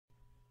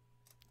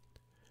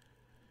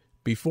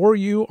Before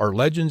you are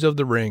legends of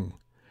the ring,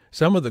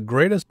 some of the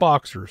greatest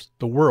boxers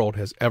the world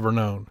has ever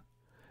known.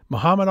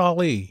 Muhammad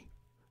Ali,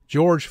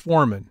 George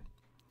Forman.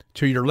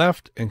 To your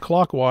left and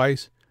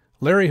clockwise,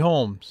 Larry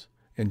Holmes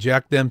and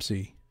Jack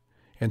Dempsey.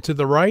 And to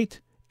the right,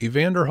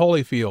 Evander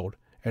Holyfield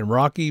and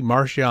Rocky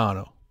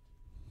Marciano.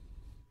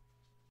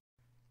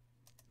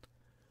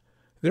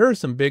 There are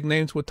some big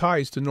names with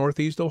ties to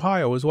Northeast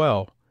Ohio as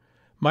well.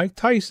 Mike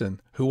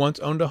Tyson, who once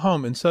owned a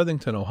home in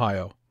Southington,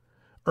 Ohio.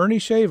 Earnie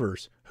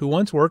Shavers, who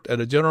once worked at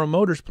a General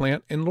Motors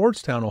plant in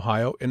Lordstown,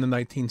 Ohio in the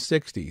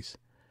 1960s.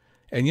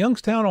 And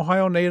Youngstown,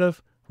 Ohio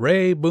native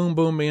Ray Boom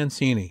Boom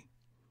Mancini.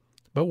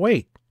 But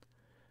wait,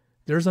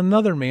 there's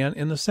another man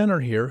in the center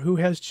here who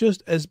has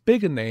just as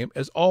big a name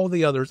as all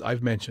the others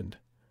I've mentioned.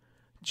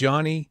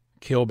 Johnny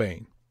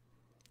Kilbane.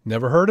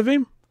 Never heard of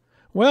him?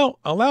 Well,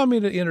 allow me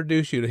to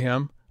introduce you to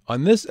him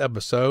on this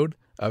episode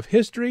of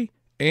History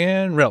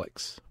and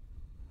Relics.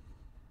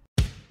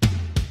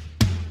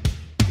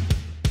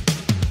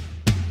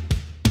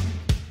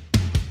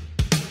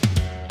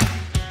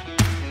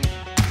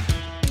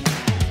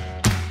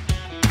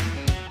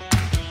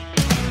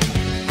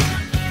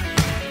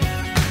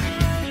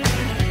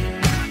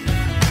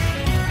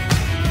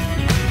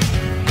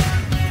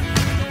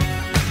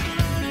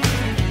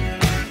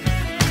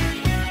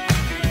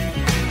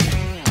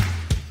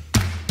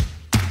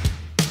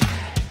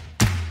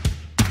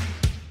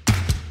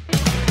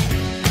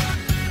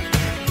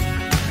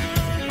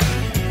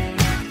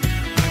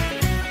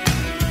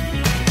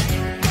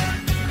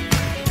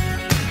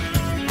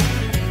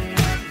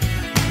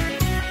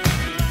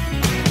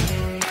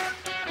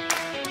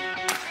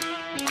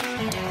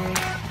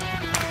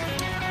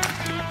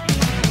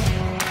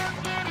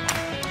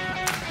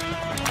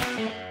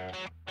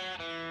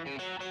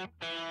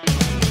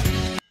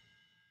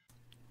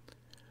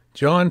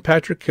 John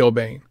Patrick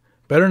Kilbane,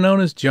 better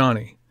known as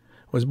Johnny,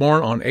 was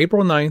born on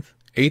April 9,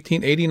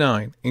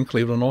 1889, in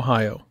Cleveland,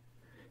 Ohio.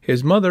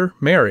 His mother,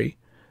 Mary,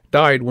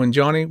 died when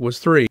Johnny was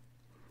 3.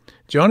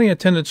 Johnny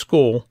attended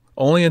school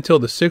only until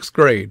the 6th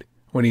grade,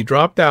 when he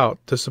dropped out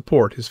to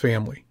support his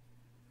family.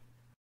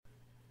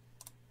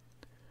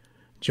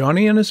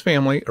 Johnny and his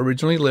family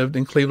originally lived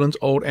in Cleveland's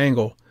Old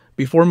Angle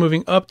before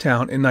moving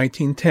uptown in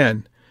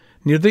 1910,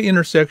 near the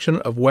intersection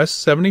of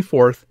West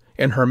 74th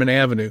and Herman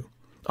Avenue,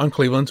 on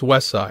Cleveland's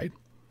west side.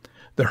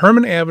 The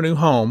Herman Avenue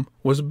home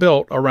was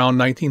built around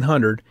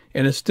 1900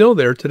 and is still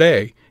there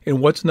today in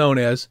what's known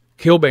as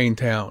Kilbane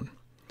Town.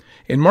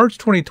 In March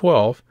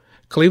 2012,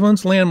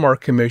 Cleveland's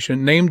Landmark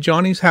Commission named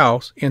Johnny's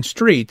house and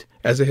street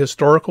as a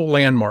historical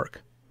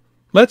landmark.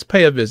 Let's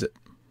pay a visit.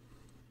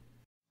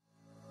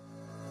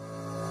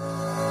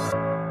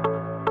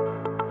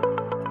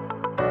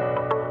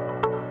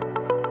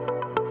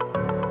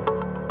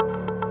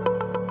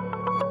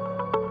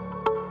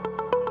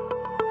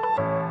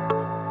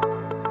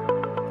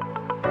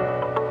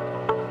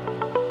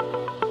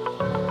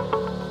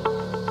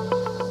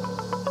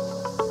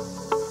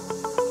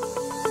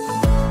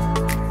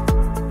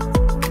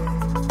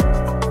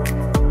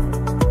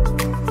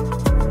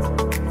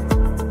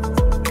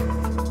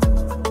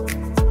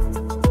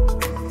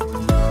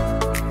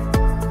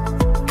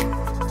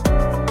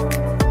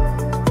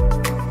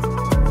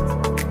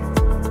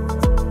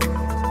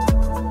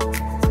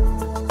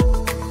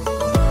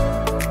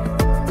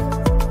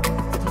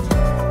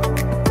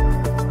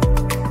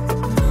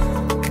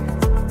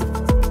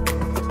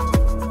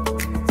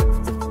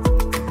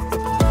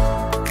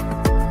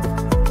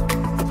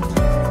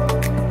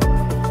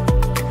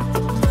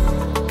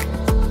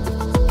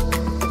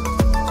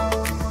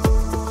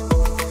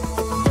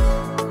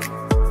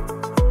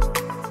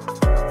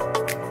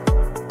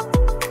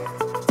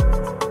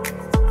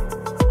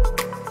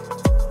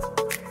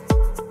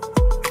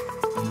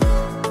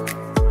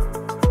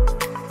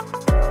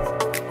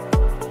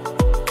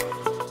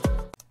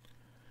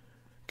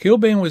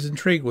 Kilbane was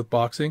intrigued with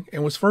boxing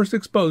and was first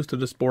exposed to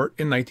the sport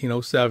in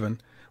 1907,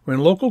 when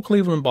local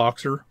Cleveland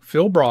boxer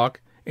Phil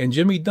Brock and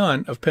Jimmy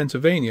Dunn of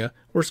Pennsylvania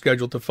were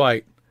scheduled to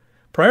fight.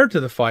 Prior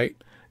to the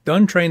fight,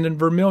 Dunn trained in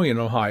Vermillion,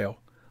 Ohio.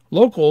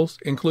 Locals,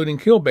 including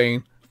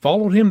Kilbane,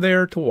 followed him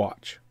there to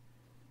watch.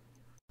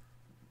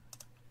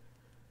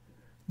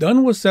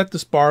 Dunn was set to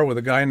spar with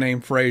a guy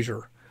named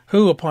Frazier,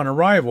 who, upon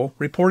arrival,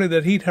 reported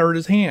that he'd hurt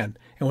his hand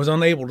and was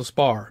unable to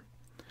spar.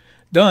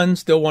 Dunn,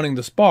 still wanting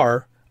to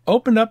spar,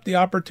 opened up the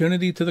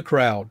opportunity to the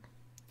crowd.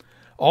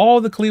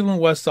 All the Cleveland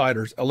West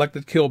Siders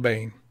elected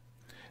Kilbane.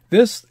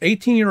 This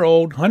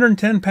 18-year-old,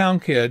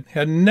 110-pound kid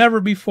had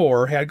never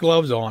before had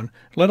gloves on,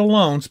 let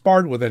alone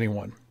sparred with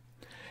anyone.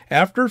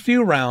 After a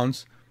few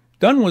rounds,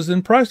 Dunn was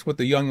impressed with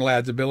the young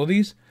lad's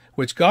abilities,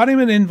 which got him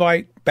an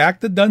invite back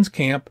to Dunn's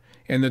camp,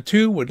 and the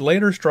two would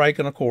later strike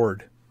an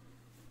accord.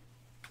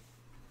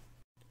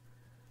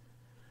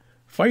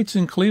 Fights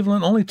in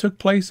Cleveland only took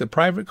place at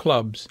private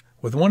clubs,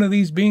 with one of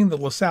these being the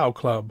LaSalle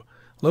Club,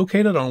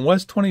 located on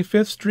West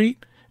 25th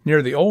Street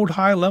near the old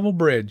high-level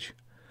bridge.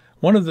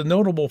 One of the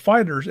notable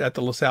fighters at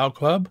the LaSalle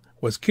Club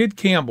was Kid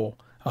Campbell,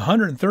 a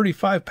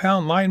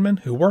 135-pound lineman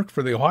who worked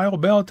for the Ohio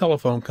Bell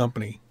Telephone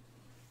Company.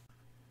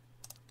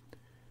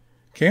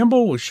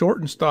 Campbell was short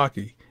and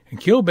stocky, and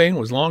Kilbane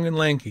was long and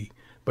lanky,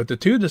 but the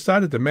two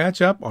decided to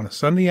match up on a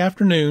Sunday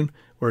afternoon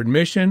where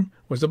admission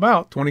was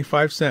about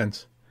 25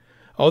 cents.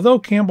 Although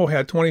Campbell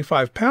had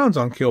 25 pounds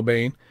on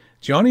Kilbane,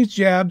 Johnny's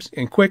jabs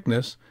and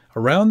quickness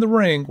around the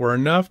ring were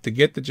enough to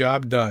get the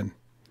job done.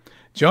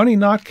 Johnny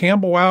knocked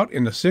Campbell out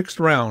in the 6th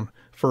round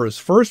for his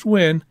first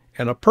win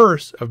and a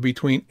purse of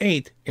between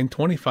 $8 and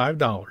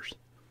 $25.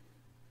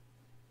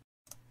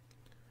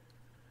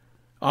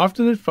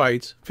 Often at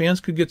fights, fans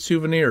could get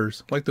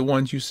souvenirs like the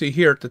ones you see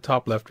here at the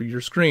top left of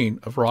your screen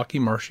of Rocky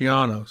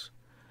Marciano's.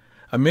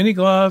 A mini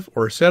glove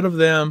or a set of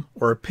them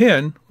or a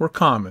pin were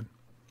common.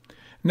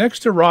 Next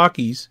to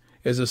Rocky's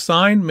is a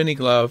signed mini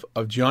glove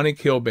of Johnny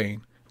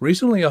Kilbane,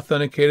 recently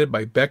authenticated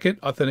by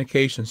Beckett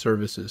Authentication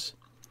Services.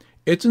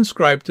 It's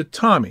inscribed to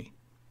Tommy.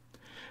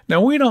 Now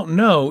we don't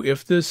know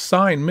if this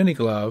signed mini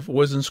glove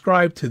was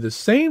inscribed to the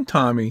same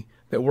Tommy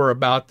that we're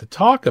about to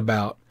talk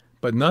about,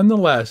 but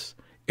nonetheless,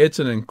 it's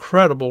an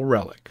incredible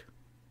relic.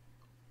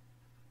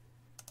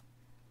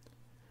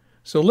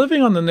 So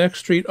living on the next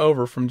street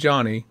over from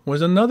Johnny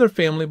was another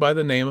family by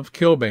the name of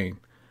Kilbane,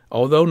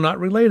 although not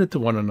related to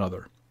one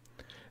another.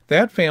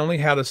 That family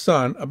had a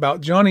son about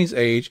Johnny's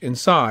age and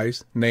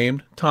size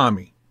named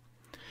Tommy.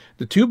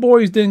 The two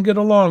boys didn't get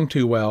along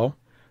too well.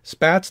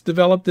 Spats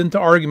developed into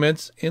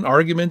arguments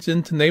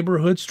into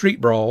neighborhood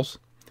street brawls.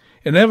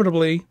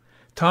 Inevitably,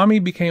 Tommy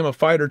became a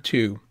fighter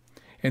too,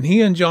 and he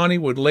and Johnny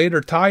would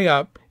later tie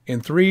up in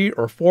 3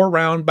 or 4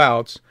 round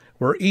bouts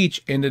where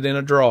each ended in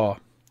a draw.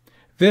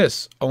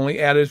 This only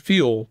added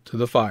fuel to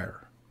the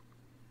fire.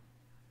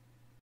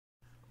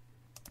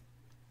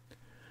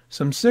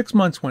 Some 6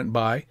 months went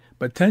by,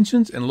 but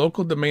tensions and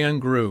local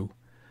demand grew.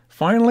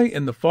 Finally,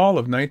 in the fall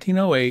of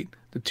 1908,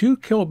 the two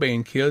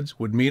Kilbane kids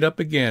would meet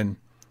up again,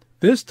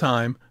 this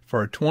time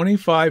for a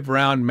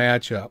 25-round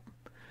matchup.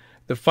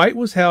 The fight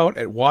was held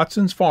at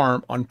Watson's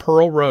Farm on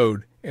Pearl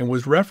Road and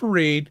was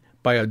refereed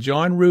by a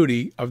John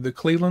Rudy of the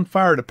Cleveland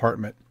Fire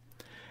Department.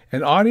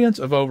 An audience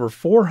of over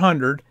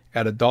 400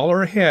 at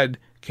 $1 a head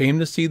came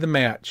to see the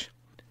match.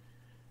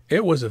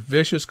 It was a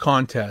vicious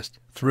contest,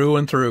 through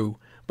and through,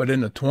 but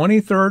in the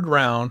 23rd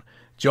round,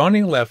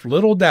 Johnny left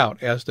little doubt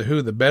as to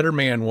who the better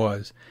man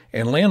was,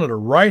 and landed a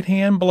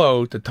right-hand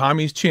blow to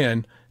Tommy's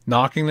chin,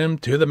 knocking him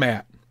to the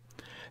mat.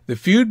 The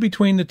feud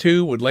between the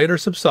two would later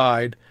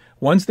subside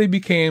once they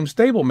became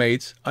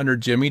stablemates under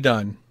Jimmy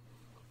Dunn.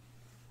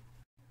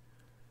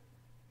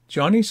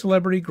 Johnny's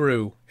celebrity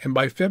grew, and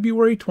by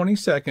February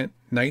 22,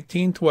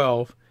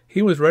 1912, he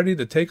was ready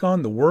to take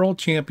on the World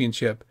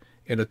Championship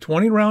in a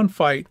 20-round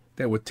fight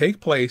that would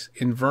take place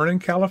in Vernon,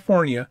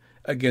 California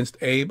against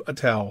Abe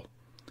Attell.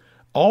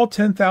 All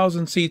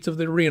 10,000 seats of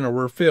the arena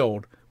were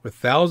filled, with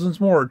thousands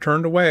more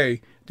turned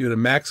away due to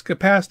max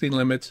capacity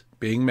limits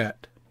being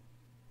met.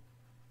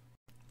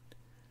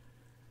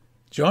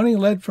 Johnny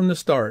led from the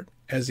start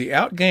as he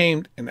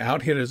outgamed and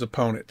outhit his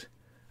opponent.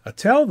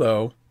 Attell,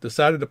 though,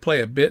 decided to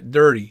play a bit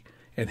dirty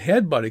and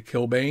headbutted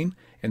Kilbane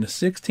in the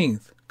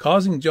 16th,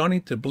 causing Johnny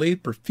to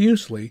bleed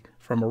profusely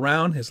from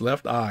around his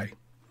left eye.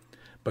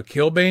 But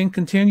Kilbane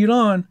continued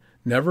on,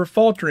 never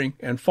faltering,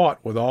 and fought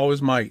with all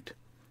his might.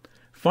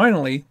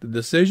 Finally, the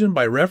decision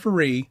by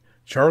referee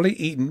Charlie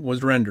Eaton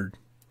was rendered.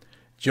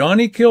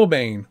 Johnny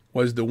Kilbane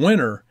was the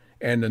winner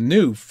and the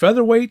new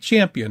featherweight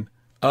champion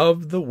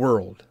of the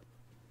world.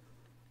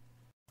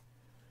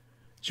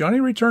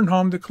 Johnny returned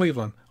home to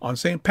Cleveland on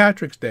St.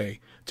 Patrick's Day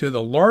to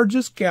the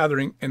largest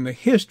gathering in the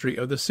history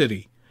of the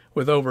city,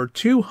 with over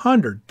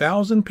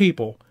 200,000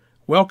 people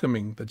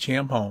welcoming the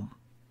champ home.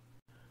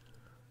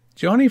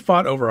 Johnny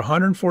fought over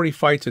 140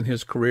 fights in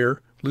his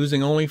career,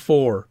 losing only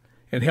 4,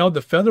 and held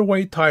the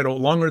featherweight title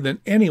longer than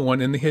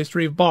anyone in the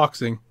history of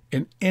boxing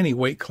in any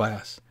weight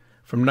class,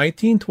 from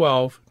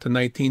 1912 to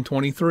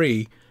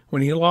 1923,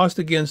 when he lost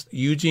against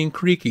Eugene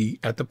Creaky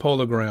at the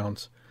Polo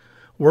Grounds.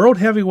 World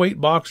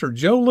heavyweight boxer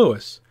Joe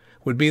Louis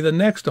would be the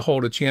next to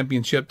hold a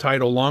championship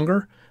title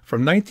longer,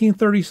 from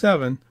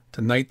 1937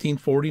 to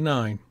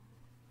 1949.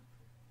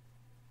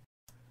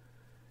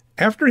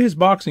 After his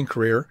boxing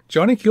career,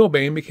 Johnny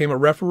Kilbane became a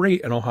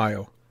referee in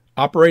Ohio,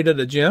 operated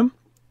a gym,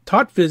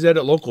 taught phys ed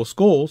at local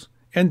schools,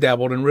 and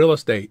dabbled in real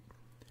estate.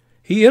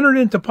 He entered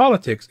into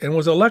politics and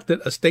was elected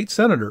a state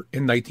senator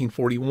in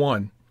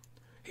 1941.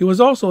 He was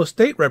also a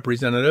state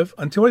representative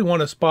until he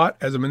won a spot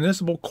as a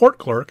municipal court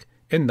clerk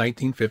in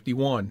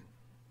 1951.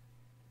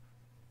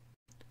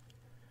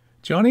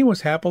 Johnny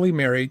was happily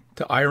married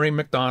to Irene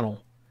McDonald,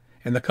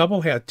 and the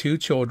couple had 2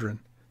 children,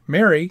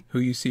 Mary, who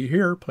you see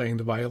here playing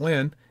the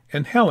violin,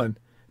 and Helen,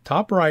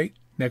 top right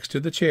next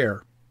to the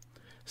chair.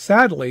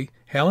 Sadly,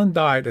 Helen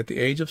died at the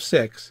age of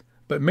 6,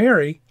 but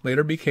Mary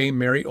later became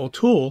Mary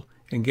O'Toole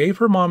and gave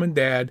her mom and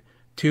dad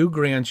 2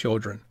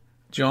 grandchildren,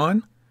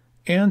 John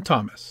and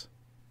Thomas.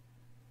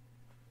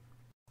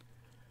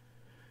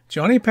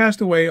 Johnny passed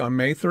away on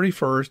May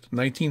 31st,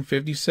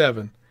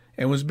 1957,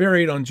 and was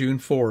buried on June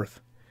 4th.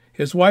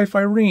 His wife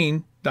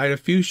Irene died a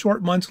few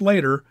short months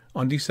later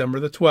on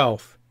December the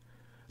 12th.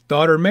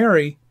 Daughter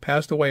Mary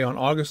passed away on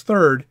August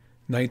 3rd,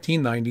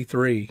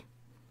 1993.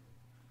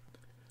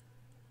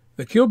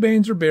 The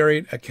Kilbanes are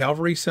buried at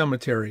Calvary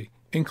Cemetery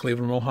in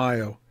Cleveland,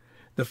 Ohio.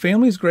 The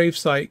family's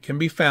gravesite can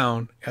be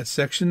found at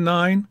Section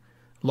 9,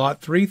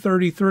 Lot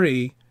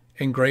 333,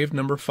 and grave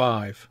number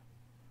 5.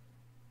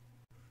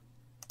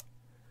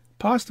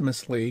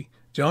 Posthumously,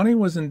 Johnny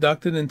was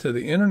inducted into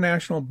the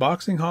International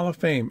Boxing Hall of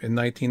Fame in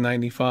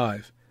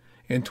 1995.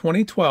 In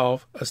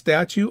 2012, a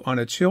statue on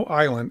Achill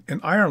Island in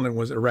Ireland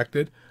was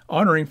erected,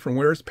 honoring from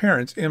where his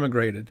parents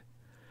immigrated.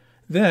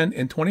 Then,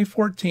 in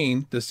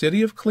 2014, the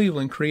city of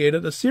Cleveland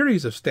created a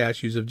series of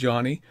statues of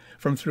Johnny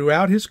from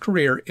throughout his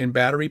career in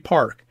Battery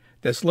Park,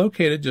 that's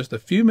located just a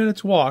few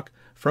minutes' walk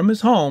from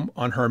his home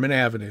on Herman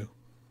Avenue.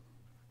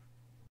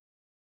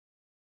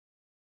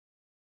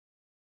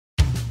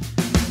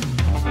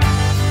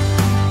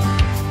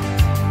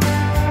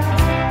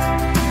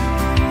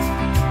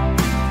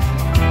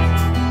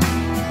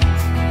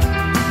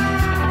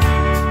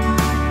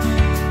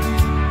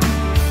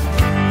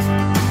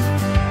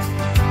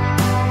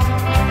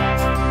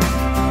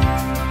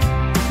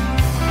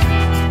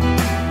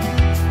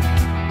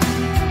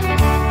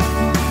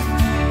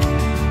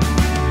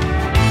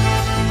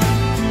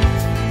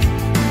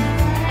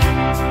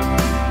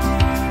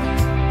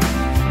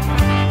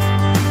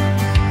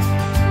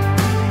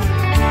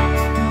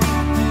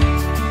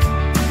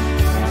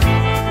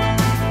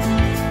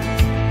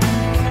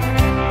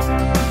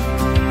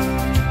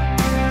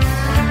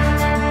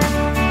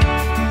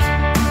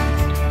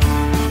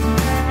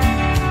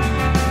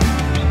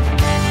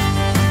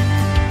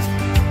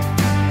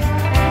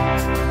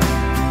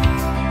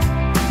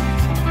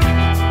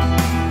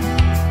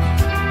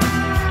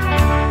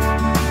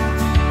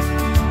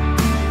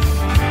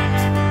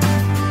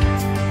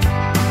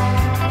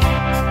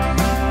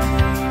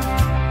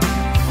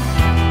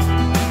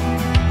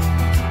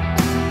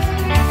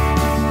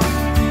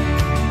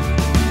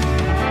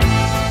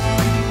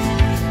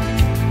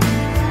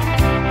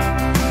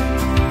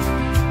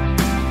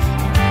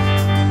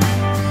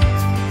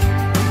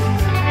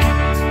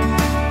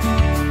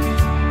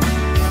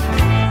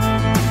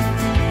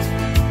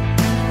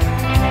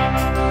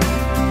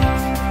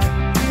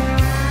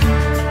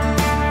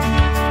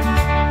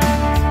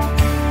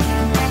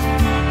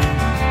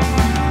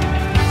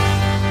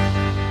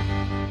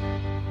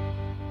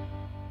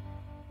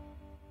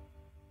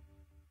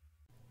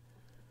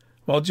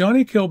 While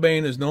Johnny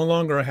Kilbane is no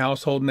longer a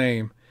household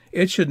name,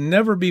 it should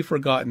never be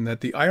forgotten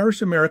that the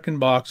Irish-American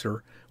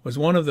boxer was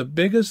one of the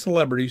biggest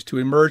celebrities to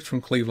emerge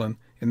from Cleveland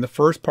in the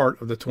first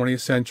part of the 20th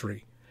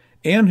century,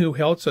 and who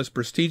held such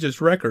prestigious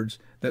records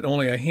that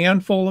only a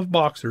handful of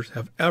boxers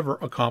have ever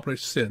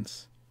accomplished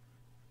since.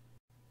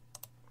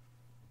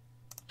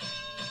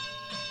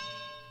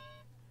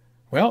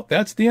 Well,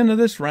 that's the end of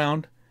this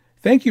round.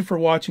 Thank you for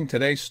watching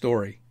today's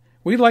story.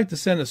 We'd like to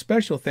send a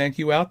special thank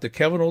you out to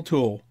Kevin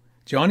O'Toole,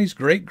 Johnny's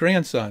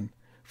great-grandson,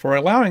 for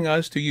allowing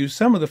us to use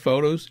some of the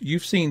photos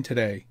you've seen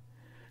today.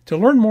 To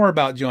learn more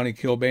about Johnny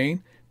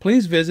Kilbane,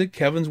 please visit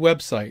Kevin's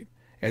website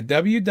at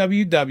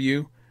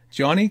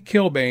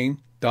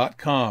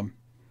www.johnnykilbane.com.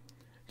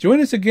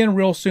 Join us again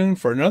real soon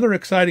for another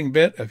exciting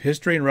bit of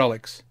History and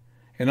Relics.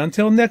 And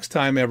until next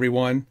time,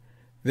 everyone,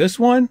 this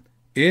one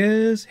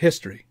is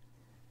history.